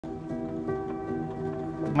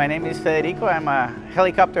My name is Federico. I'm a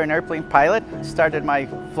helicopter and airplane pilot. Started my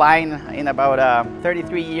flying in about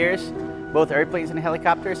 33 years, both airplanes and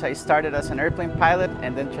helicopters. I started as an airplane pilot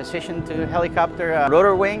and then transitioned to helicopter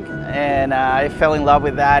rotor wing, and I fell in love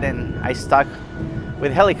with that, and I stuck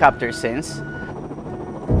with helicopters since.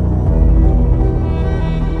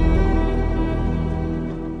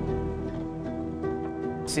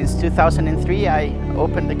 Since 2003, I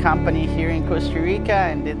opened the company here in Costa Rica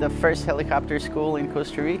and did the first helicopter school in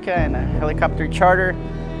Costa Rica and a helicopter charter,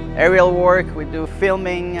 aerial work. We do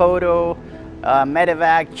filming, photo,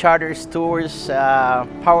 medevac, charters, tours,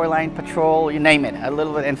 power line patrol, you name it, a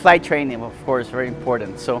little bit, and flight training, of course, very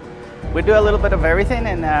important. So we do a little bit of everything,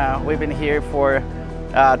 and we've been here for,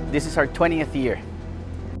 this is our 20th year.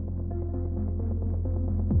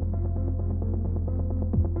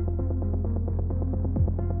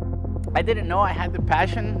 I didn't know I had the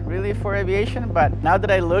passion really for aviation, but now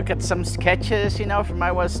that I look at some sketches, you know, from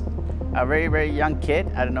I was a very, very young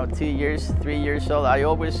kid, I don't know, 2 years, 3 years old, I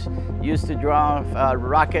always used to draw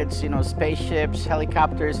rockets, you know, spaceships,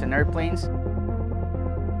 helicopters, and airplanes.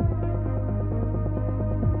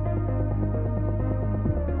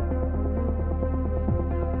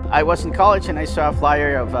 I was in college and I saw a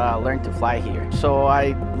flyer of Learn to Fly here. So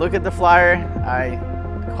I look at the flyer, I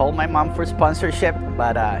called my mom for sponsorship,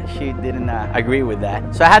 but she didn't agree with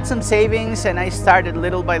that. So I had some savings and I started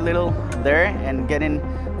little by little there and getting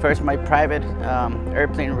first my private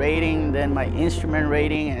airplane rating, then my instrument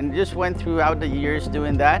rating, and just went throughout the years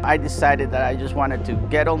doing that. I decided that I just wanted to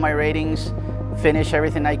get all my ratings, finish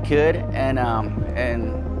everything I could,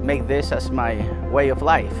 and make this as my way of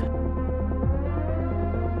life.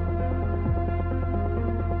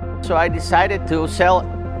 So I decided to sell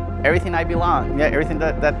everything I belong, everything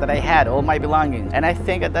that I had, all my belongings. And I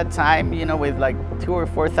think at that time, you know, with like $2,000 or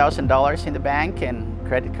 $4,000 in the bank and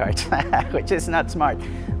credit cards, which is not smart.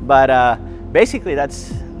 But basically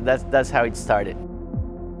that's how it started.